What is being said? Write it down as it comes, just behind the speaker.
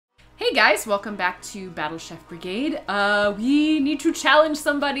Hey guys, welcome back to Battle Chef Brigade. We need to challenge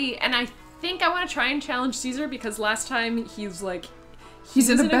somebody, and I think I want to try and challenge Caesar because last time he's like... He's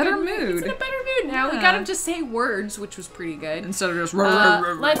in a better mood. He's in a better mood now. Yeah. We got him to say words, which was pretty good. Instead of just...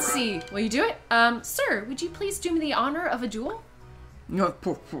 let's see. Will you do it? Sir, would you please do me the honor of a duel? No.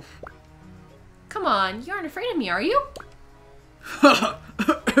 Come on, you aren't afraid of me, are you?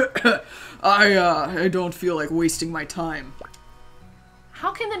 I don't feel like wasting my time.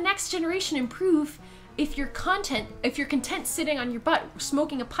 How can the next generation improve if you're content sitting on your butt,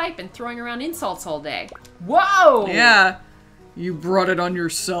 smoking a pipe and throwing around insults all day? Whoa! Yeah. You brought it on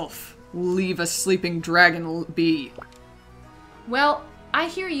yourself. Leave a sleeping dragon be. Well, I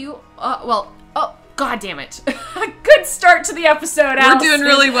hear you. Oh, god damn it. Good start to the episode, Allison. We're doing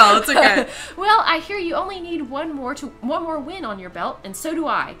really well. It's okay. Well, I hear you only need one more win on your belt, and so do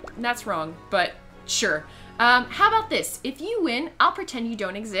I. That's wrong, but sure. How about this? If you win, I'll pretend you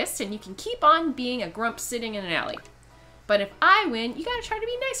don't exist, and you can keep on being a grump sitting in an alley. But if I win, you gotta try to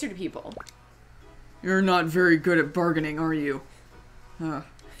be nicer to people. You're not very good at bargaining, are you?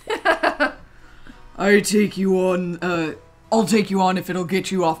 I take you on, I'll take you on if it'll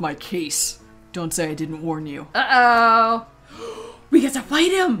get you off my case. Don't say I didn't warn you. Uh-oh. We get to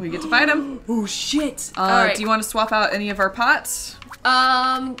fight him! We get to fight him. Oh, shit. Alright. Do you want to swap out any of our pots?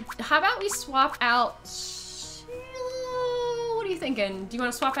 How about we swap out... What are you thinking? Do you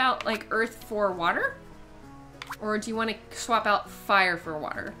want to swap out, like, earth for water? Or do you want to swap out fire for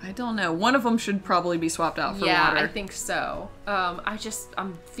water? I don't know. One of them should probably be swapped out for water. Yeah, I think so.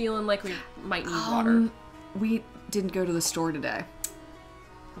 I'm feeling like we might need water. We didn't go to the store today.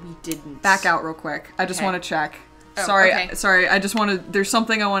 We didn't. Back out real quick. I just want to check. Oh, sorry, okay. Sorry. I just want to. There's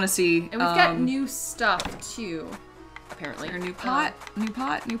something I want to see. And we've got new stuff too. Apparently. Is there a new pot?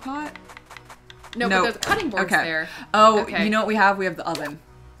 New pot? No, but there's cutting boards there. Oh, okay. You know what we have? We have the oven.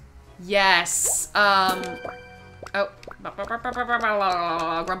 Yes. Oh.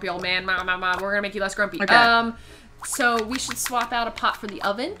 Grumpy old man. We're gonna make you less grumpy. Okay. So we should swap out a pot for the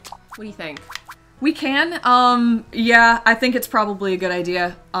oven. What do you think? We can. Yeah, I think it's probably a good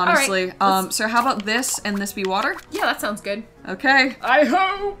idea, honestly. All right, so how about this and this be water? Yeah, that sounds good. Okay. I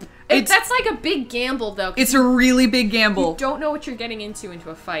hope. That's like a big gamble, though. It's a really big gamble. You don't know what you're getting into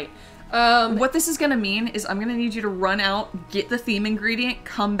a fight. What this is gonna mean is I'm gonna need you to run out, get the theme ingredient,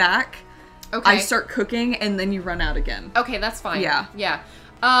 come back. Okay. I start cooking, and then you run out again. Okay, that's fine. Yeah. Yeah.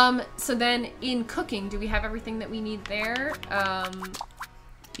 So then in cooking, do we have everything that we need there?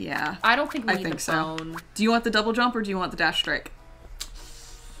 Yeah. I don't think we need the bone. Do you want the double jump or do you want the dash strike?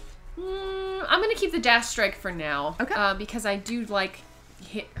 I'm gonna keep the dash strike for now. Okay. Because I do like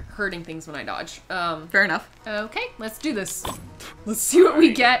hurting things when I dodge. Fair enough. Okay, let's do this. Let's see what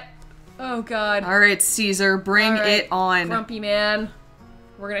we get. Oh god. Alright, Caesar, bring it on. Grumpy man.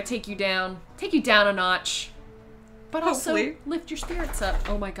 We're gonna take you down a notch. But Hopefully. also lift your spirits up.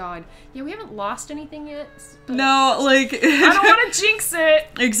 Oh my god. Yeah, we haven't lost anything yet. No, like... I don't want to jinx it!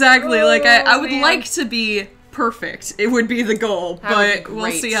 Exactly, like, I would like to be perfect. It would be the goal, but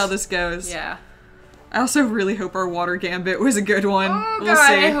we'll see how this goes. Yeah. I also really hope our water gambit was a good one. Oh we'll god,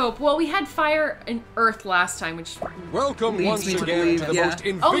 see. I hope. Well, we had fire and earth last time, which... Welcome once again to the most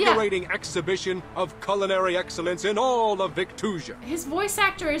invigorating exhibition of culinary excellence in all of Victusia. His voice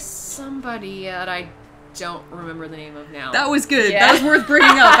actor is somebody that I don't remember the name of now. That was good. Yeah. That was worth bringing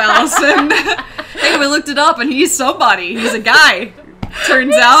up, Allison. Hey, we looked it up and he's somebody. He's a guy.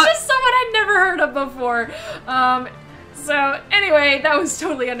 Turns out. It's just someone I'd never heard of before. So, anyway, that was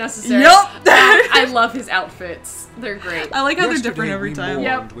totally unnecessary. Yup! I love his outfits. They're great. I like how they're different every Yesterday time. we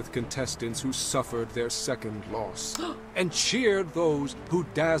mourned with contestants who suffered their second loss, and cheered those who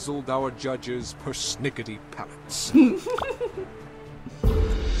dazzled our judges' persnickety palates.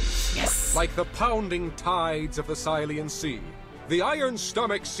 Yes! Like the pounding tides of the Silian Sea, the iron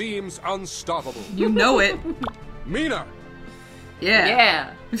stomach seems unstoppable. You know it. Mina!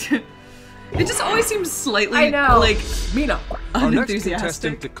 Yeah. It just always seems slightly, I know. like, Mina. Our next unenthusiastic.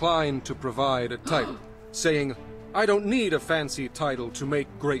 contestant declined to provide a title, saying, I don't need a fancy title to make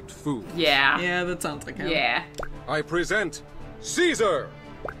great food. Yeah. Yeah, that sounds like him. Yeah. I present Caesar!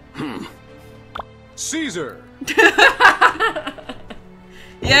 Caesar!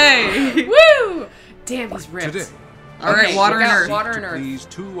 Yay! Woo! Damn, he's ripped. Today, Alright, water and earth. Water and earth. these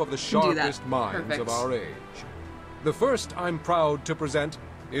two of the sharpest minds Perfect. of our age. The first I'm proud to present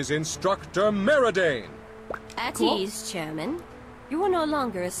is Instructor Meridane. At ease, Chairman. You are no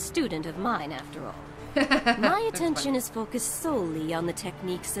longer a student of mine, after all. My attention is focused solely on the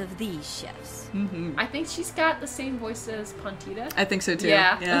techniques of these chefs. I think she's got the same voice as Pontita. I think so too.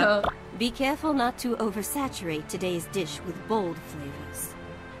 Yeah. Be careful not to oversaturate today's dish with bold flavors.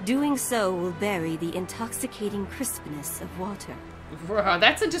 Doing so will bury the intoxicating crispness of water. Wow,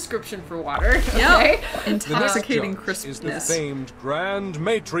 that's a description for water. Yep. Okay. Intoxicating Judge crispness. is the famed Grand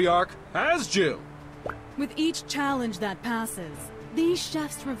Matriarch, Asjill. With each challenge that passes, these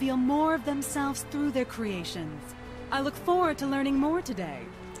chefs reveal more of themselves through their creations. I look forward to learning more today.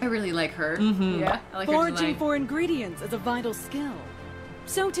 I really like her. Yeah, I like her Foraging design. for ingredients is a vital skill.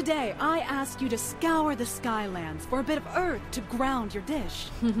 So today, I ask you to scour the Skylands for a bit of earth to ground your dish.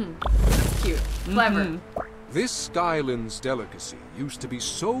 Cute. Clever. This Skylands delicacy used to be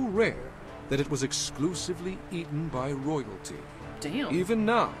so rare that it was exclusively eaten by royalty. Damn. Even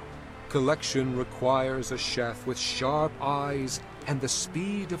now, collection requires a chef with sharp eyes and the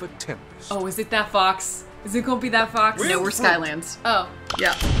speed of a tempest. Oh, is it that fox? Is it gonna be that fox? No, we're Skylands. Oh.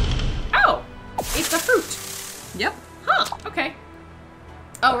 Yeah. Oh! It's a fruit. Yep. Huh, okay.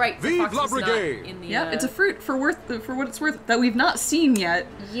 Oh, right. the Vive fox la is not Brigade! in the, Yep, it's a fruit for what it's worth that we've not seen yet.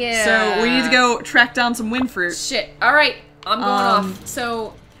 Yeah. So we need to go track down some wind fruit. Shit. All right, I'm going off.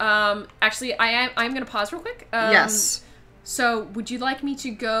 So, actually, I'm gonna pause real quick. Yes. So, would you like me to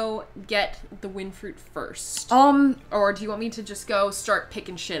go get the wind fruit first, or do you want me to just go start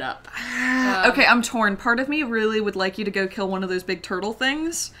picking shit up? Okay, I'm torn. Part of me really would like you to go kill one of those big turtle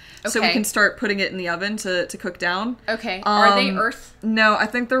things, so we Okay. can start putting it in the oven to cook down. Okay. Are they earth? No, I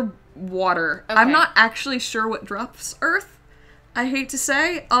think they're water. Okay. I'm not actually sure what drops earth. I hate to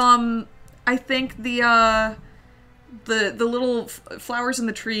say. I think the little flowers in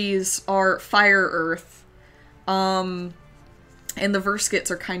the trees are fire earth. And the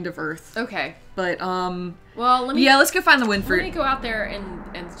Verskits are kind of earth. Okay. But Well, let me. yeah, let's go find the wind Let me fruit. go out there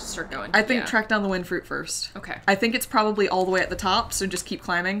and start going. I think Yeah. track down the wind fruit first. Okay. I think it's probably all the way at the top, so just keep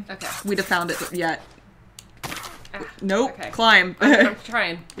climbing. Okay. We'd have found it yet. Ah, Nope. Okay. Climb. I'm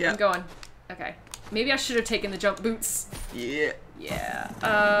trying. Yeah. I'm going. Okay. Maybe I should have taken the jump boots. Yeah. Yeah.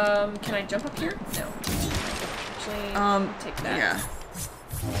 Can I jump up here? No. Actually, take that. Yeah.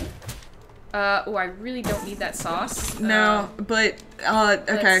 Oh, I really don't need that sauce. No, but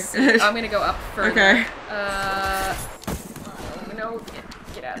okay. Let's see. I'm gonna go up further. Okay. No,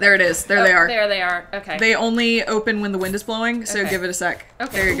 get out. There it is. There they are. There they are. Okay. They only open when the wind is blowing, so Okay. give it a sec.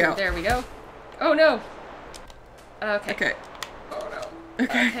 Okay. There you go. There we go. Oh no. Okay. Okay. Oh no.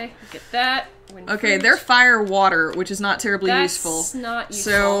 Okay. Okay. Get that. Wind Okay, fruit. they're fire water, which is not terribly That's useful. not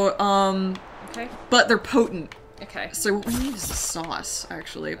useful. So, Okay. but they're potent. Okay. So what we need is the sauce,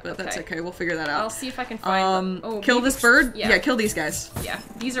 actually, but that's Okay. okay. We'll figure that out. I'll see if I can find. Kill maybe- this bird? Yeah. Yeah, kill these guys. Yeah.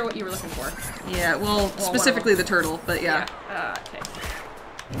 These are what you were looking for. Yeah, well, specifically the turtle, but yeah. Okay.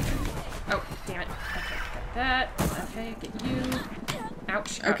 Oh, damn it. Okay, got that. Okay, get you.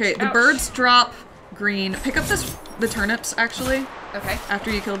 Ouch. Okay, ouch, the ouch. birds drop green. Pick up the turnips, actually, Okay. after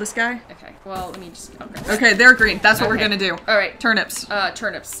you kill this guy. Okay. Well, let me just. Okay. Okay, they're green. That's what we're Okay. gonna do. All right. Turnips.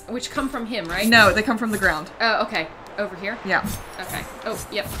 Turnips, which come from him, right? No, they come from the ground. Oh, okay. Over here. Yeah, Okay. Oh,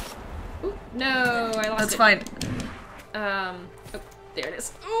 yep. Ooh, no, I lost that's it. fine. Oh, there it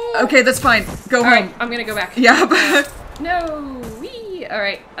is. Ooh. Okay, that's fine. Go All home. right, I'm gonna go back. Yeah. No. Wee. All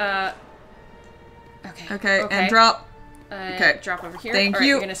right. Okay. okay, and drop. Okay. Drop over here. Thank All right,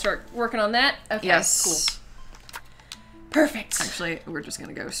 you. You're gonna start working on that. Okay. Yes. Cool. Perfect. Actually, we're just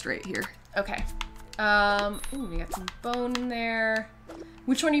gonna go straight here. Okay. Ooh, we got some bone in there.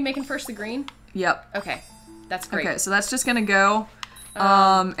 Which one are you making first? The green? Yep. Okay. That's great. Okay, so that's just gonna go.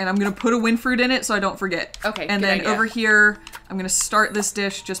 And I'm gonna put a wind fruit in it so I don't forget. Okay, And good then idea. over here, I'm gonna start this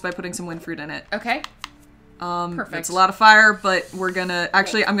dish just by putting some wind fruit in it. Okay. Perfect. It's a lot of fire, but we're gonna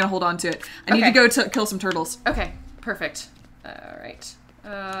actually I'm gonna hold on to it. I need Okay. to go to kill some turtles. Okay. Perfect. All right.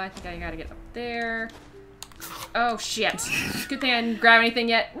 I think I gotta get up there. Oh shit! Good thing I didn't grab anything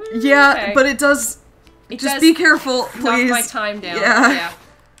yet. Yeah, Okay. but it does. It Just does be careful, knock please. my time down. Yeah. Yeah.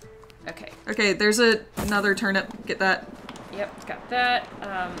 Okay. Okay, there's another turnip. Get that. Yep. Got that.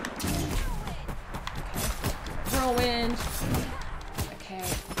 Okay. Whirlwind. Okay.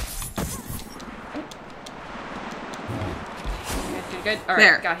 Good. All right.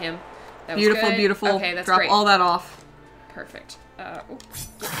 There. Got him. That was Beautiful, good. beautiful. Okay, that's Drop great. all that off. Perfect.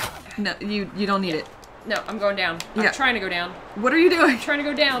 No, you don't need it. No, I'm going down. Yeah. I'm trying to go down. What are you doing? Trying to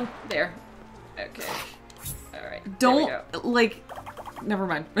go down. There. Okay. All right. There we Don't go. like. Never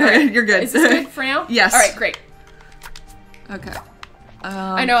mind. You're good. Is this good for now? Yes. All right. Great. Okay.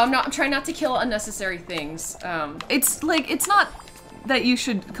 I know. I'm trying not to kill unnecessary things. It's like it's not that you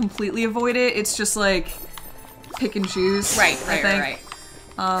should completely avoid it. It's just like pick and choose. Right. I Right.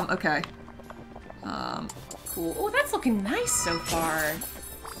 think. Right. Okay. Cool. Oh, that's looking nice so far.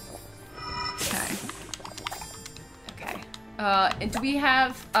 Okay. Okay. And do we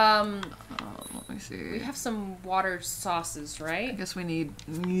have Let me see. see. We have some water sauces, I right? guess we need...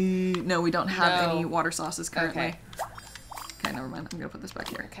 No, we don't have No. any water sauces currently. Okay. Okay, never mind. I'm gonna put this back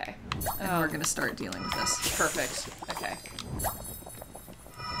here. Okay. And we're gonna start dealing with this. Perfect. Okay.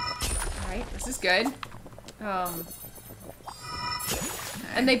 Alright, this is good.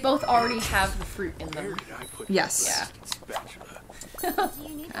 And they both already have the fruit in them. Yes. Yeah. Do you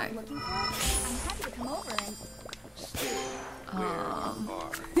need help looking for it? I'm happy to come over and...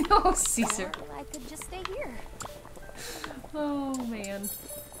 Oh, Caesar. Or I could just stay here. Oh, man.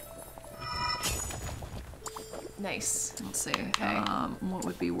 Nice. Let's see. Okay. What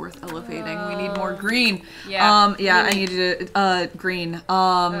would be worth elevating? We need more green. Yeah. Yeah, I we needed green.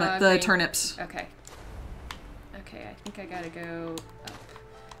 The green. turnips. Okay. Okay, I think I gotta go up.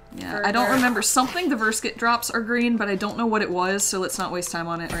 Yeah, I don't Further. remember. Something the Verskit drops are green, but I don't know what it was, so let's not waste time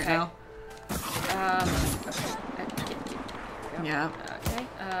on it right Okay. now. Okay. Yeah. Okay,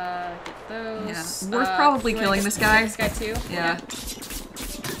 get those. Yeah. Worth probably do I killing just this guy. This guy too? Yeah.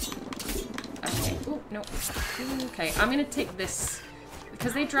 Okay. Ooh, no. Okay, I'm gonna take this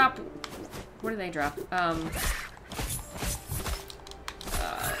because they drop. What do they drop? Let's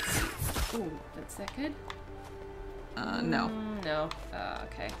see. Ooh, that's that good? No. No.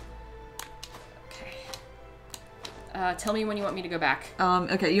 Okay. Okay. Tell me when you want me to go back.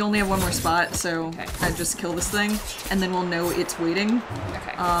 Okay, you only have one more spot, so Okay. I just kill this thing, and then we'll know it's waiting,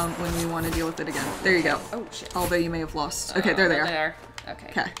 Okay. when we want to deal with it again. There you go. Oh shit. Although you may have lost. Okay, there they are. There. Okay.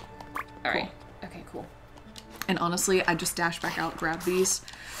 Okay. All right. Okay. Cool. And honestly, I just dash back out, grab these.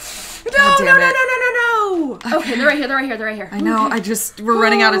 No! God damn No! it. No! Okay, they're right here. They're right here. They're right here. I know, we're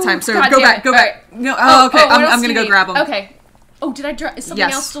running out of time, so God go damn back, it. go All back. right. No, okay, what else I'm do gonna you go need? grab them. Okay. Oh, did I drop? Is something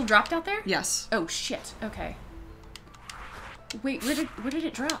Yes. else still dropped out there? Yes. Oh shit. Okay. Wait, where did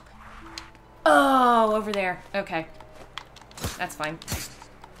it drop? Oh, over there. Okay. That's fine.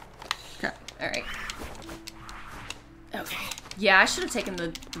 Okay. All right. Okay. Yeah, I should have taken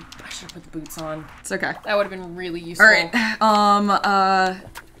I should have put the boots on. It's okay. That would have been really useful. Alright,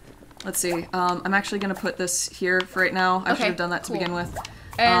 let's see. I'm actually gonna put this here for right now. I should have done that to cool. begin with.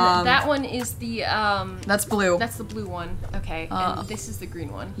 And that one is the That's blue. That's the blue one. Okay. And this is the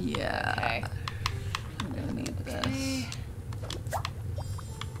green one. Yeah. Okay. I'm gonna need this. Okay.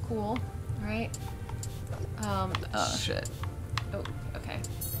 Cool. Right. Oh, shit. Oh, okay.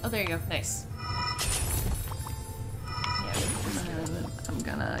 Oh, there you go. Nice. Yeah. And I'm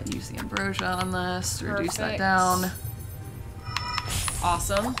gonna use the ambrosia on this to reduce that Perfect. down.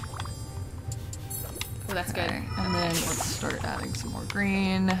 Awesome. Oh, that's good. Okay, and then let's start adding some more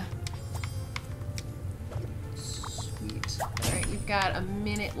green. Sweet. Alright, we've got a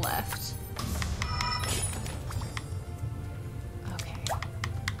minute left. Okay.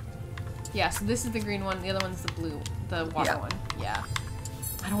 Yeah, so this is the green one, the other one's the blue, the water Yeah. one. Yeah.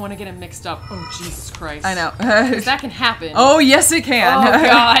 I don't want to get them mixed up. Oh, Jesus Christ. I know. 'Cause that can happen. Oh, yes it can. Oh,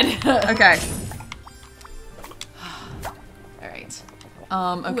 God. Okay. Alright.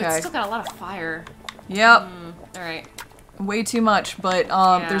 Okay. Ooh, it's still got a lot of fire. Yep. Alright. Way too much, but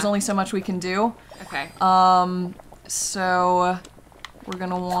there's only so much we can do. Okay. So we're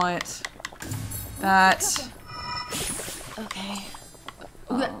gonna want that. Okay.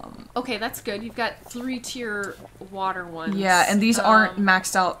 Okay, that's good. You've got 3-tier water ones. Yeah, and these aren't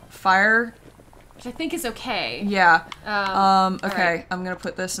maxed out fire. Which I think is okay. Yeah. Okay, alright. I'm gonna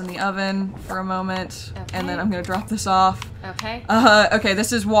put this in the oven for a moment, Okay. and then I'm gonna drop this off. Okay. Okay,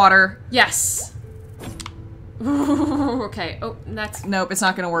 this is water. Yes. Ooh, okay. Oh, that's Nope, it's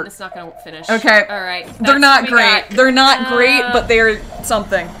not gonna work. it's not gonna finish. Okay. All right. They're not great. They're not great, but they're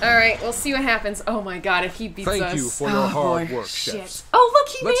something. All right. We'll see what happens. Oh my God! If he beats us. Thank you for your hard boy. work, Shit. chefs. Oh look,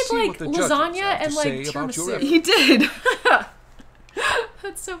 he Let's see made what the like judges lasagna have to and like say about your tiramisu. He did.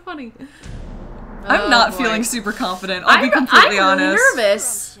 That's so funny. I'm Oh, not boy. feeling super confident. I'll be I'm completely really honest.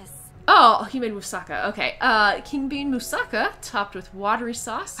 nervous. Oh, he made moussaka. Okay. King bean moussaka topped with watery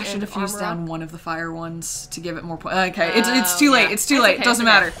sauce. I should and have fused armor down one of the fire ones to give it more point. Okay, it's too late. yeah. It's too That's late. okay, Doesn't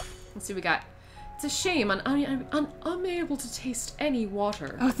it's okay. matter. Let's see what we got. It's a shame I'm unable to taste any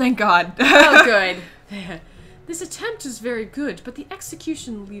water. Oh, thank God. Oh, good. This attempt is very good, but the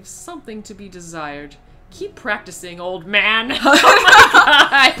execution leaves something to be desired. Keep practicing, old man. Oh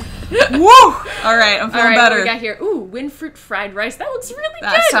my God. Woo! All right, I'm All feeling right, better. what we got here? Ooh, wind fruit fried rice. That looks really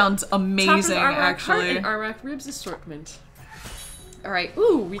That good. sounds Topped with amazing, armor heart actually. and armor ribs assortment. All right.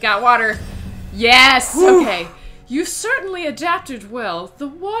 Ooh, we got water. Yes. Okay. You certainly adapted well. The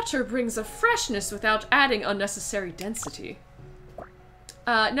water brings a freshness without adding unnecessary density.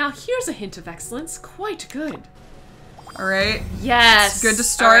 Now here's a hint of excellence. Quite good. Alright. Yes. Good to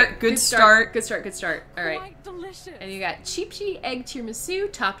start. All right. Good start. Good start. Good start. All right. Quite delicious. And you got cheap egg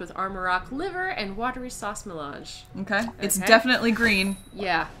tiramisu topped with armorock liver and watery sauce melange. Okay. It's Okay. definitely green.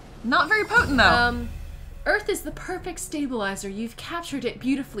 Yeah. Not very potent though. Earth is the perfect stabilizer. You've captured it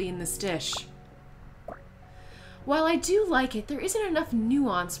beautifully in this dish. While I do like it, there isn't enough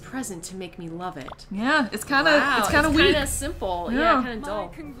nuance present to make me love it. Yeah, it's kind of Wow, it's kind of weak. kind of simple. Yeah. Yeah, kind of My dull.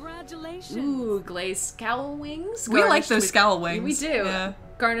 congratulations. Ooh, glazed scowl wings. We like garnished those with- scowl wings. We do. Yeah.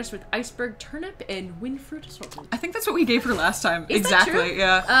 Garnished with iceberg turnip and windfruit assortment. I think that's what we gave her last time. Is that exactly. true?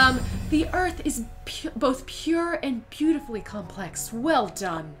 Yeah. The earth is both pure and beautifully complex. Well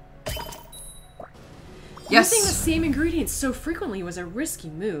done. Yes. Using the same ingredients so frequently was a risky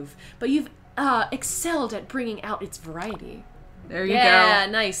move, but you've excelled at bringing out its variety. There you Yeah,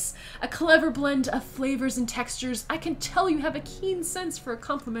 go. nice. A clever blend of flavors and textures. I can tell you have a keen sense for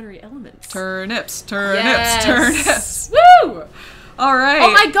complementary elements. Turnips. Yes. Turnips. Woo! All right.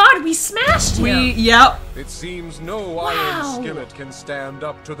 Oh my god, we smashed him! Yep. It seems no Wow. iron skillet can stand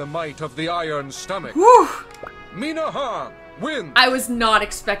up to the might of the iron stomach. Whew. Mina Han, win! I was not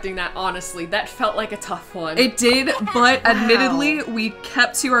expecting that, honestly. That felt like a tough one. It did, but admittedly, we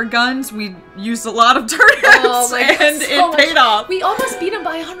kept to our guns. We used a lot of turnips, Oh my God, and so it much- paid off. We almost beat him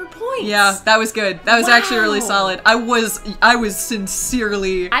by 100 points. Yeah, that was good. That was actually really Wow. solid. I was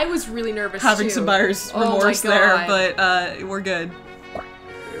sincerely I was really nervous having too. some buyer's Oh my remorse there, God. but we're good.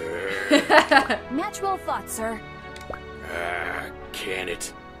 Match well fought, sir. Can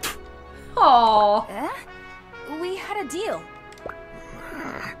it? Aww. Eh? We had a deal.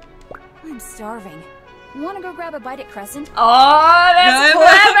 I'm starving. Wanna go grab a bite at Crescent? Oh, that's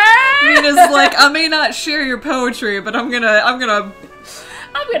clever! Mina's like, I may not share your poetry, but I'm gonna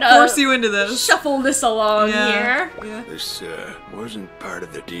force you into this. shuffle this along Yeah. here. Yeah. This wasn't part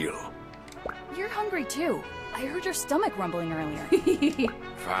of the deal. You're hungry too. I heard your stomach rumbling earlier.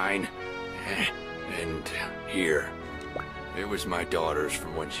 Fine. And here. It was my daughter's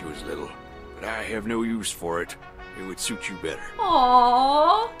from when she was little, but I have no use for it. It would suit you better.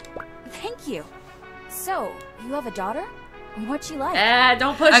 Aww. Thank you. So, you have a daughter? What's she like?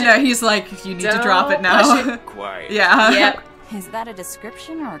 Don't push I know, it. he's like, you need to Don't drop it push now. Quiet. Yeah. Yep. Is that a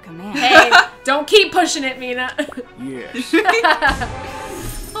description or a command? Hey, don't keep pushing it, Mina. Yes.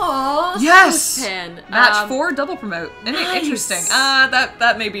 Aww. Yes! Pen. Match 4, double promote. Nice. Interesting.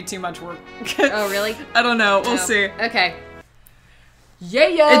 That may be too much work. Oh, really? I don't know. We'll Oh, see. Okay. Yeah.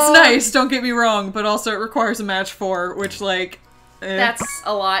 It's nice, don't get me wrong, but also it requires a match 4, which, like... That's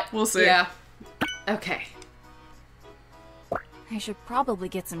a lot. We'll see. Yeah. Okay. I should probably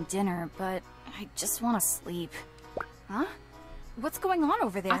get some dinner, but I just want to sleep. Huh? What's going on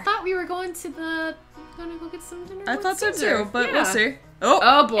over there? I thought we were going to go get some dinner. I with thought so Caesar. too, but Yeah. we'll see. Oh!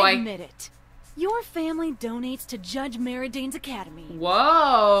 Oh boy. Admit it. Your family donates to Judge Meridane's academy.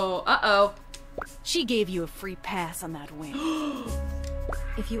 Whoa. Uh-oh. She gave you a free pass on that win.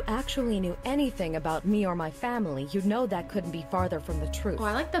 If you actually knew anything about me or my family, you'd know that couldn't be farther from the truth. Oh,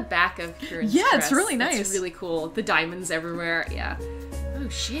 I like the back of Kieran's Yeah, it's dress. really That's nice. really cool. The diamonds everywhere. Yeah. Oh,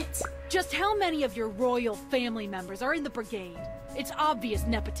 shit. Just how many of your royal family members are in the Brigade? It's obvious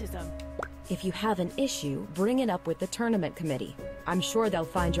nepotism. If you have an issue, bring it up with the tournament committee. I'm sure they'll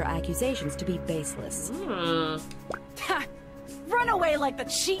find your accusations to be baseless. Ha! Run away like the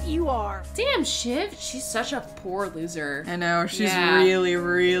cheat you are! Damn, Shiv. She's such a poor loser. I know, she's Yeah. really,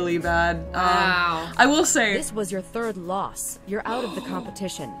 really bad. Wow. I will say... This was your third loss. You're out of the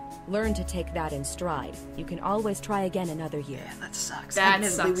competition. Learn to take that in stride. You can always try again another year. That sucks. That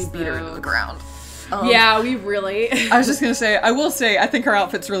Admittedly, sucks, we beat her into though. the ground. Yeah, we really... I was just gonna say, I will say, I think her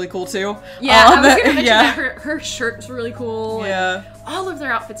outfit's really cool too. Yeah, I was gonna mention yeah. that her shirt's really cool. and Yeah. all of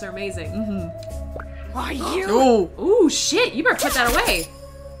their outfits are amazing. Why you? Oh! Ooh, shit. You better put that away.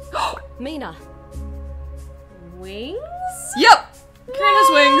 Mina, Wings? Yep! Karen has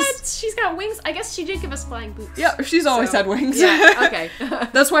wings. What? She's got wings. I guess she did give us flying boots. Yeah, she's always So, had wings. Yeah, okay.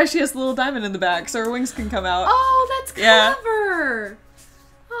 That's why she has the little diamond in the back, so her wings can come out. Oh, that's Yeah. clever.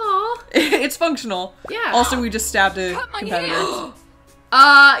 Aw. It's functional. Yeah. Also, we just stabbed a Cut my competitor.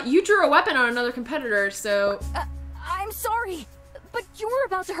 You drew a weapon on another competitor, so... I'm sorry, but you were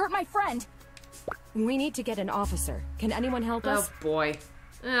about to hurt my friend. we need to get an officer. Can anyone help Oh, us? boy.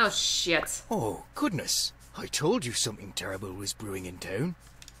 Oh, shit. Oh, goodness. I told you something terrible was brewing in town.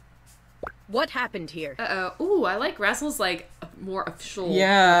 What happened here? Uh-oh. Ooh, I like Razzle's, like, more official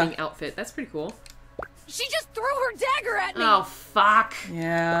Yeah. looking outfit. That's pretty cool. She just threw her dagger at me! Oh, fuck.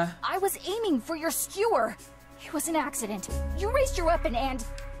 Yeah. I was aiming for your skewer. It was an accident. You raised your weapon and...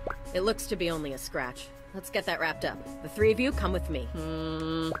 It looks to be only a scratch. Let's get that wrapped up. The three of you come with me.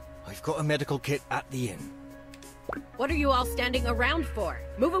 I've got a medical kit at the inn. What are you all standing around for?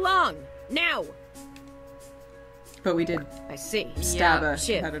 Move along! Now! But we did I see. stab a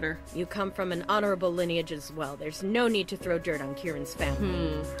Shiv, competitor. you come from an honorable lineage as well. There's no need to throw dirt on Kieran's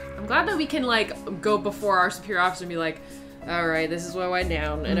family. I'm glad that we can, like, go before our superior officer and be like, alright, this is what went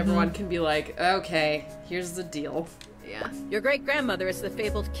down. And everyone can be like, okay, here's the deal. Yeah. Your great-grandmother is the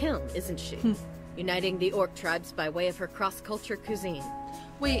fabled Kiln, isn't she? Uniting the orc tribes by way of her cross-culture cuisine.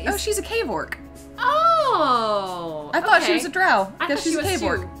 Wait, Oh, she's a cave orc. Oh! I thought she okay. was a drow. I Guess thought she's she a was cave too.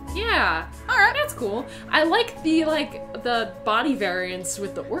 orc. Yeah. Alright. That's cool. I like the body variants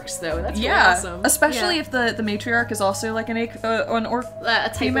with the orcs though. That's really Yeah, awesome. especially Yeah. if the matriarch is also like an orc. A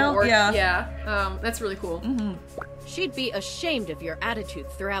type female? of orc. Yeah. Yeah. That's really cool. She'd be ashamed of your attitude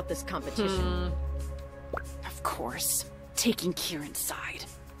throughout this competition. Of course. Taking Kieran's side.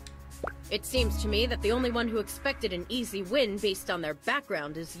 It seems to me that the only one who expected an easy win based on their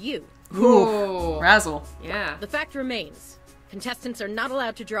background is you. Ooh, razzle. Yeah. The fact remains, contestants are not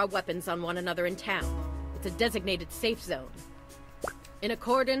allowed to draw weapons on one another in town. It's a designated safe zone. In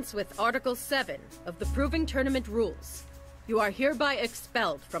accordance with Article 7 of the Proving Tournament rules, you are hereby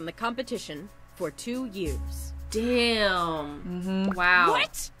expelled from the competition for 2 years. Damn. Wow.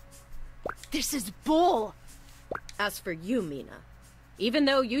 What? This is bull. As for you, Mina, even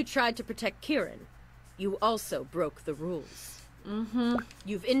though you tried to protect Kieran, you also broke the rules.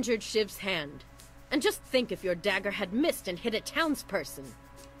 You've injured Shiv's hand. And just think if your dagger had missed and hit a townsperson.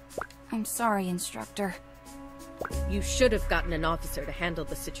 I'm sorry, instructor. You should have gotten an officer to handle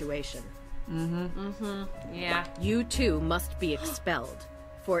the situation. Yeah. You too must be expelled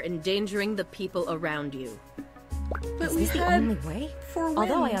for endangering the people around you. But Is we this the had only way? 4 wins.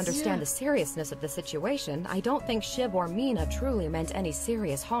 Although I understand the seriousness of the situation, I don't think Shiv or Mina truly meant any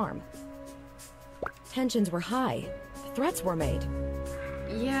serious harm. Tensions were high. Threats were made.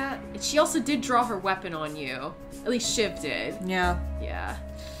 Yeah. She also did draw her weapon on you. At least Shiv did. Yeah, Yeah.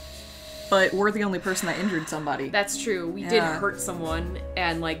 but we're the only person that injured somebody. That's true. We did Yeah. hurt someone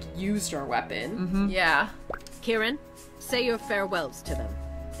and, like, used our weapon. Yeah. Kieran, say your farewells to them.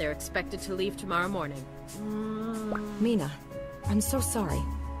 They're expected to leave tomorrow morning. Mina, I'm so sorry.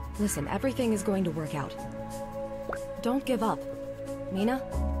 Listen, everything is going to work out. Don't give up. Mina?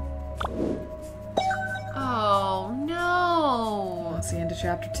 Oh, no. That's the end of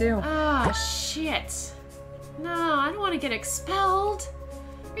chapter 2. Ah, shit. No, I don't want to get expelled.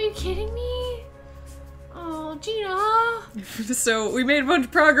 Are you kidding me? Oh, Gina. So we made a bunch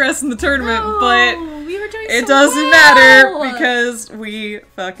of progress in the tournament, No, but we were doing it so doesn't well. matter because we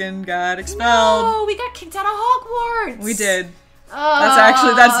fucking got expelled. No, we got kicked out of Hogwarts. We did.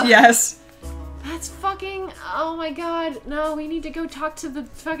 That's yes. That's fucking, oh my god. No, we need to go talk to the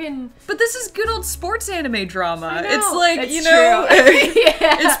fucking... But this is good old sports anime drama. I know, It's like, it's you know, true.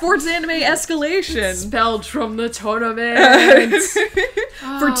 Yeah. it's sports anime escalation. Expelled from the tournament.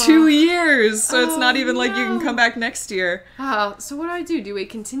 For 2 years, so it's not Oh, even like you can no. come back next year. So what do? Do we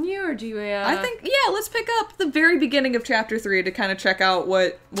continue or do we, I think, yeah, let's pick up the very beginning of chapter 3 to kind of check out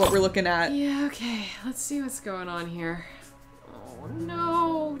what we're looking at. Yeah, okay. Let's see what's going on here. Oh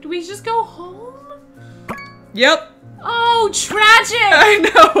no. Do we just go home? Yep. Oh, tragic! I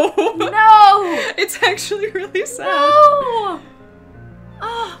know. No! It's actually really sad. No!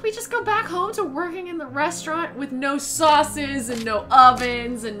 Oh, we just go back home to working in the restaurant with no sauces and no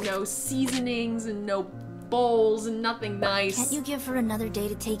ovens and no seasonings and no bowls and nothing nice. Can't you give her another day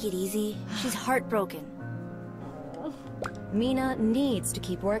to take it easy? She's heartbroken. Mina needs to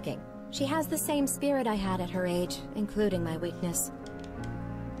keep working. She has the same spirit I had at her age, including my weakness.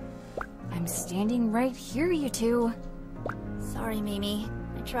 I'm standing right here, you two. Sorry, Mimi.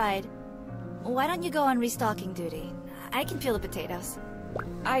 I tried. Why don't you go on restocking duty? I can peel the potatoes.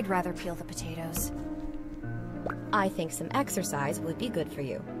 I'd rather peel the potatoes. I think some exercise would be good for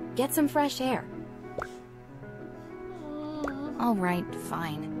you. Get some fresh air. All right,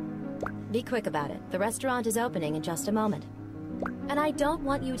 fine. Be quick about it. The restaurant is opening in just a moment. And I don't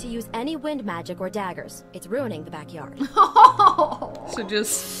want you to use any wind magic or daggers. It's ruining the backyard. So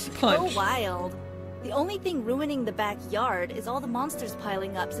just punch. So wild. The only thing ruining the backyard is all the monsters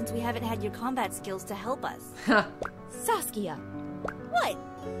piling up since we haven't had your combat skills to help us. Saskia! What?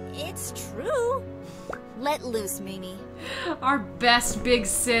 It's true. Let loose, Mimi. Our best big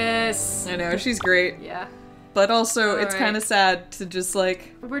sis. I know, she's great. Yeah. But also, it's Alright. kind of sad to just,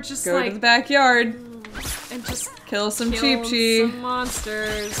 like, We're just go like... to the backyard, and just kill some killing Cheep-Chee. some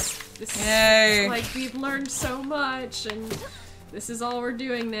monsters. This Yay. is like we've learned so much, and this is all we're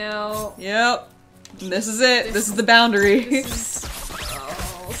doing now. Yep. And this is it. This is the boundary. This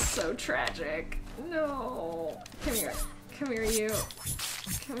is so tragic. No. Come here. Come here, you.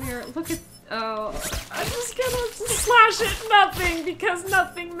 Come here, look at... Oh, I'm just gonna slash at nothing because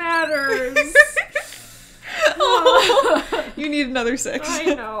nothing matters. Oh, you need another 6. I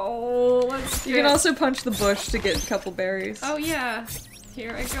know. You can also punch the bush to get a couple berries. Oh yeah.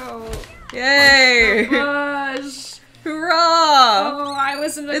 Here I go. Yay! Gosh. Hurrah! Oh, I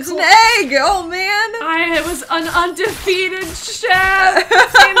was in It's an egg! Oh man! I was an undefeated chef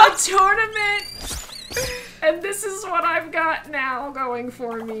in the tournament! And this is what I've got now going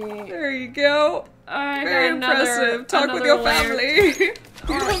for me. There you go. Very impressive. Talk with your family.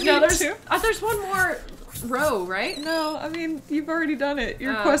 No, there's one more row, right? No, I mean, you've already done it.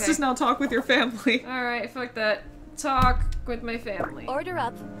 Your quest is now talk with your family. Alright, fuck that. Talk with my family. Order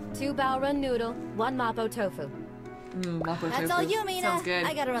up. 2 bao run noodle, 1 mapo tofu. Mapo tofu. That's all you, Mina. Sounds good.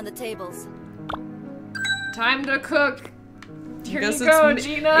 I gotta run the tables. Time to cook. Here you Guess go,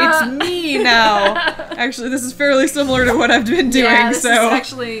 Gina. It's me now. Actually, this is fairly similar to what I've been doing. Yeah, this so is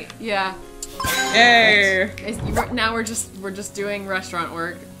actually, yeah. Yay! Now we're just doing restaurant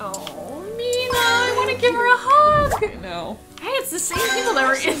work. Oh, Mina, I want to give her a hug. No. Hey, it's the same people that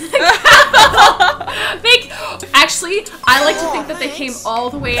were in the Actually, I like to think that they came all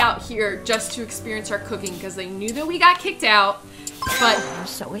the way out here just to experience our cooking because they knew that we got kicked out. But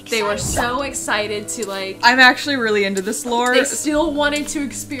they were so excited to like... I'm actually really into this lore. They still wanted to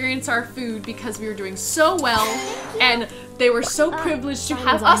experience our food because we were doing so well, and they were so privileged to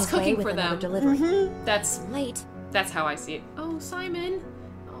have us cooking for them. That's how I see it. Oh, Simon.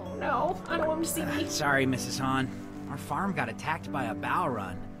 Oh no, I don't want him to see me. Sorry, Mrs. Hahn. Our farm got attacked by a bow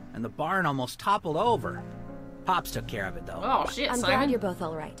run, and the barn almost toppled over. Pops took care of it, though. Oh shit, I'm Simon. glad you're both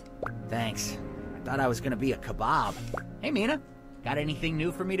all right. Thanks. I thought I was gonna be a kebab. Hey, Mina. Got anything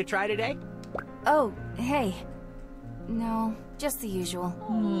new for me to try today? Oh, hey. No, just the usual.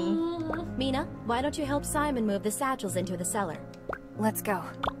 Mina, why don't you help Simon move the satchels into the cellar? Let's go.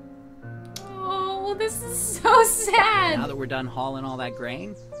 Oh, this is so sad. Now that we're done hauling all that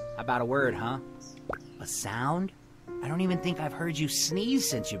grain, how about a word, huh? A sound? I don't even think I've heard you sneeze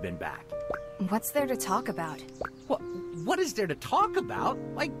since you've been back. What's there to talk about? What is there to talk about?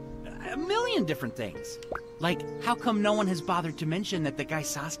 Like, a million different things. Like, how come no one has bothered to mention that the guy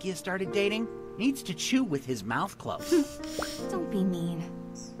Saskia started dating needs to chew with his mouth closed? Don't be mean.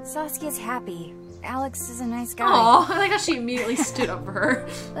 Saskia's happy. Alex is a nice guy. Aw, I like how she immediately stood up for her.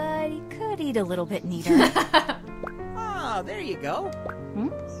 But he could eat a little bit neater. Ah, there you go.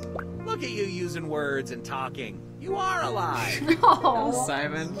 Look at you using words and talking. You are alive. Oh,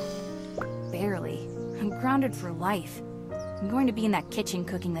 Simon. Barely. I'm grounded for life. I'm going to be in that kitchen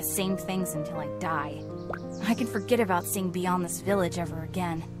cooking the same things until I die. I can forget about seeing beyond this village ever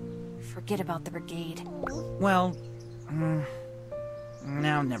again. Forget about the Brigade. Well,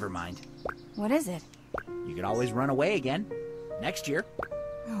 now never mind. What is it? You could always run away again. Next year.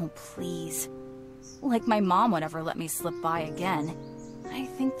 Oh, please. Like my mom would ever let me slip by again. I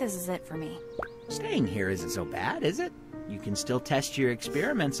think this is it for me. Staying here isn't so bad, is it? You can still test your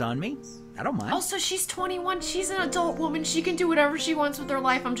experiments on me. I don't mind. Also, she's 21. She's an adult woman. She can do whatever she wants with her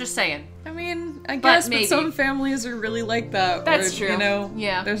life. I'm just saying. I mean, I guess, but some families are really like that. That's where, true. You know,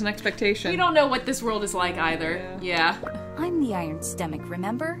 yeah. There's an expectation. We don't know what this world is like either. Yeah. I'm the Iron Stomach,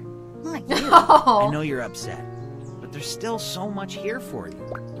 remember? Not you. I know you're upset, but there's still so much here for you.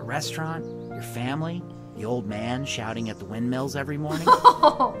 The restaurant, your family, the old man shouting at the windmills every morning.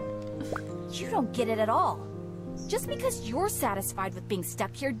 You don't get it at all. Just because you're satisfied with being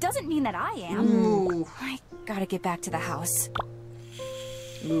stuck here doesn't mean that I am. Ooh. I gotta get back to the house.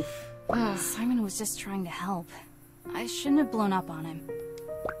 Oof. Simon was just trying to help. I shouldn't have blown up on him.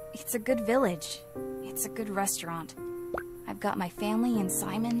 It's a good village. It's a good restaurant. I've got my family and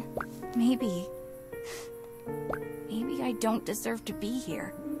Simon. Maybe I don't deserve to be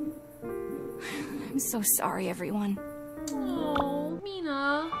here. I'm so sorry, everyone. Oh,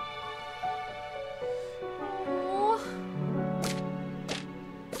 Mina.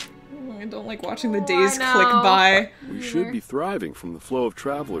 I don't like watching the days click by. We should be thriving from the flow of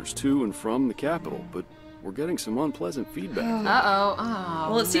travelers to and from the capital, but we're getting some unpleasant feedback. Uh-oh.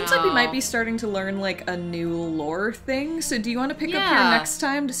 Oh, well, it seems like we might be starting to learn, like, a new lore thing, so do you want to pick up here next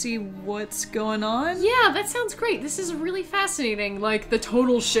time to see what's going on? Yeah, that sounds great. This is really fascinating, like, the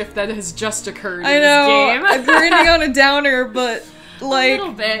total shift that has just occurred I in know, this game. we're ending on a downer, but... like, a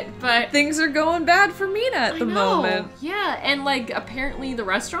little bit, but things are going bad for Mina at the moment. Yeah, and like apparently the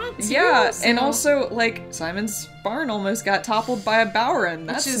restaurant too, yeah, so. and also like Simon's barn almost got toppled by a Bowron.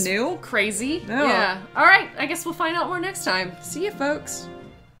 That's which is new, crazy. No. Yeah. All right, I guess we'll find out more next time. See you, folks.